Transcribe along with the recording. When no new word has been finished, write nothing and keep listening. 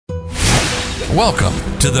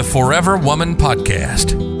Welcome to the Forever Woman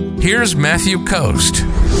Podcast. Here's Matthew Coast.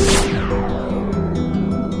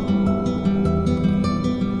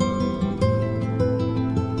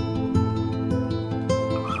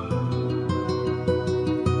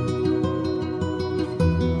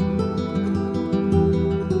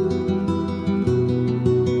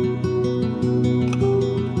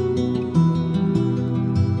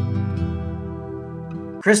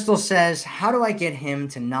 Crystal says, how do I get him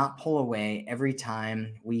to not pull away every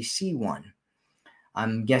time we see one?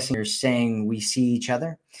 I'm guessing you're saying we see each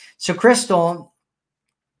other. So Crystal,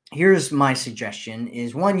 here's my suggestion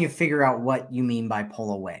is one, you figure out what you mean by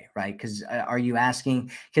pull away, right? Because are you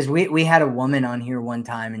asking, because we had a woman on here one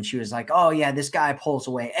time and she was like, oh yeah, this guy pulls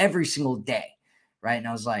away every single day, right? And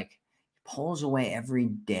I was like, pulls away every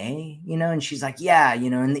day, and she's like, yeah,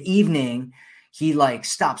 in the evening, he like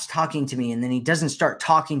stops talking to me and then he doesn't start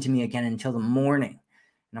talking to me again until the morning.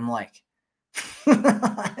 And I'm like,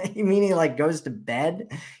 you mean he like goes to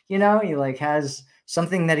bed? He like has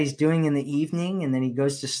something that he's doing in the evening and then he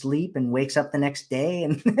goes to sleep and wakes up the next day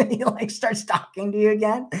and he like starts talking to you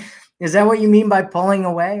again. Is that what you mean by pulling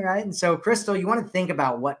away? Right. And so Crystal, you want to think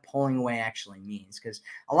about what pulling away actually means, because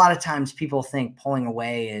a lot of times people think pulling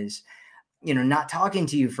away is, not talking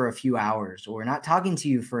to you for a few hours or not talking to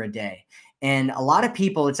you for a day. And a lot of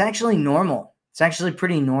people, it's actually normal. It's actually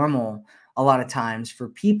pretty normal a lot of times for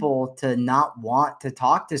people to not want to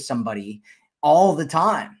talk to somebody all the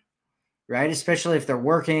time, right? Especially if they're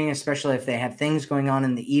working, especially if they have things going on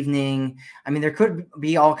in the evening. I mean, there could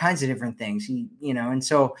be all kinds of different things, and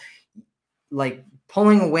so like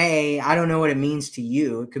pulling away, I don't know what it means to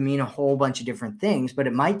you. It could mean a whole bunch of different things, but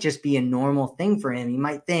it might just be a normal thing for him. He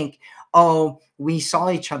might think, oh, we saw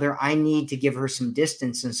each other. I need to give her some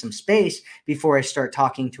distance and some space before I start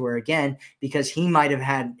talking to her again, because he might have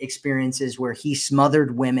had experiences where he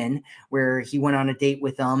smothered women, where he went on a date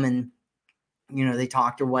with them and, they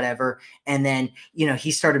talked or whatever. And then,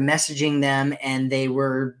 he started messaging them and they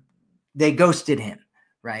ghosted him,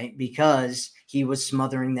 right? Because he was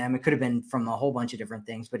smothering them. It could have been from a whole bunch of different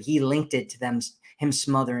things, but he linked it to him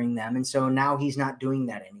smothering them. And so now he's not doing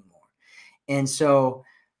that anymore. And so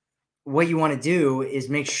what you want to do is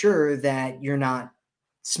make sure that you're not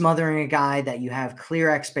smothering a guy, that you have clear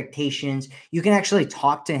expectations. You can actually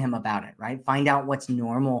talk to him about it, right? Find out what's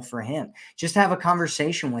normal for him. Just have a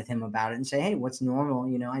conversation with him about it and say, hey, what's normal?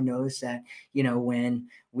 I noticed that, when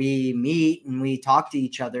we meet and we talk to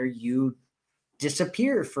each other, you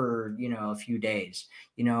disappear for, a few days,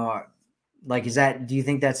 like, do you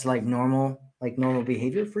think that's like normal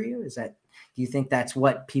behavior for you? Do you think that's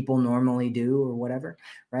what people normally do or whatever?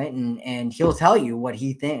 Right. And he'll tell you what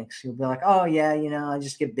he thinks. He'll be like, oh yeah, I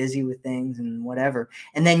just get busy with things and whatever.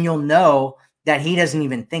 And then you'll know that he doesn't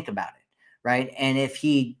even think about it. Right. And if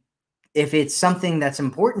it's something that's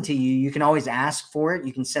important to you, you can always ask for it.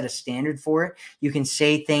 You can set a standard for it. You can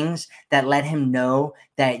say things that let him know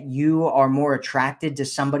that you are more attracted to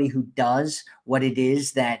somebody who does what it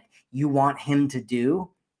is that you want him to do.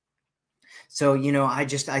 So, I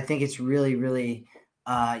think it's really, really,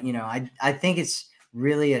 I think it's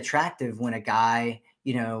really attractive when a guy,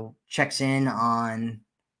 checks in on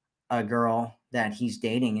a girl that he's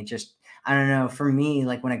dating. It just, I don't know, for me,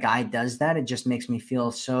 like when a guy does that, it just makes me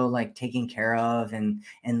feel so like taken care of and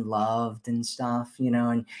loved and stuff,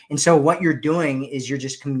 and so what you're doing is you're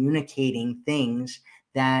just communicating things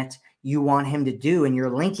that you want him to do, and you're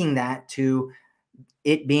linking that to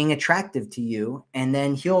it being attractive to you. And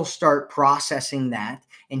then he'll start processing that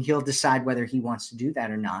and he'll decide whether he wants to do that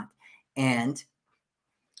or not. And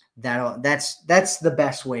that's the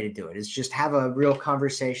best way to do it, is just have a real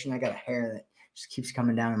conversation. I got a hair that just keeps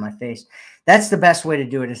coming down in my face. That's the best way to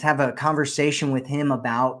do it, is have a conversation with him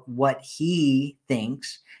about what he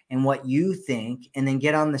thinks and what you think, and then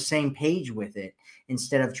get on the same page with it,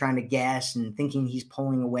 instead of trying to guess and thinking he's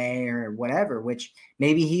pulling away or whatever, which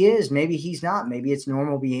maybe he is, maybe he's not, maybe it's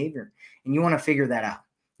normal behavior. And you want to figure that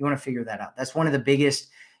out. That's one of the biggest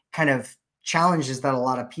kind of challenges that a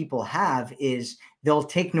lot of people have, is they'll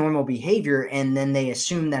take normal behavior and then they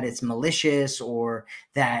assume that it's malicious or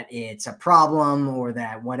that it's a problem or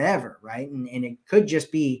that whatever, right? And it could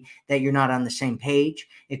just be that you're not on the same page.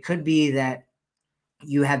 It could be that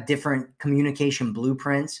you have different communication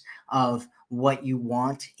blueprints of what you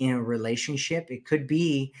want in a relationship. It could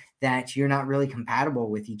be that you're not really compatible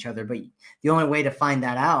with each other, but the only way to find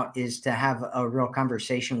that out is to have a real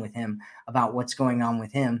conversation with him about what's going on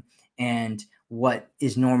with him and what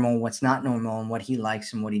is normal, what's not normal, and what he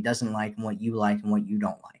likes and what he doesn't like, and what you like and what you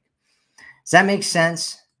don't like. Does that make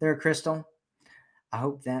sense there, Crystal? I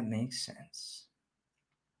hope that makes sense.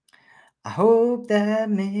 I hope that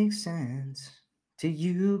makes sense. to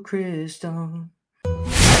you, Crystal.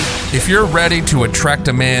 If you're ready to attract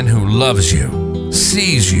a man who loves you,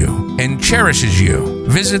 sees you, and cherishes you,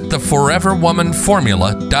 visit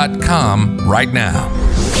theforeverwomanformula.com right now.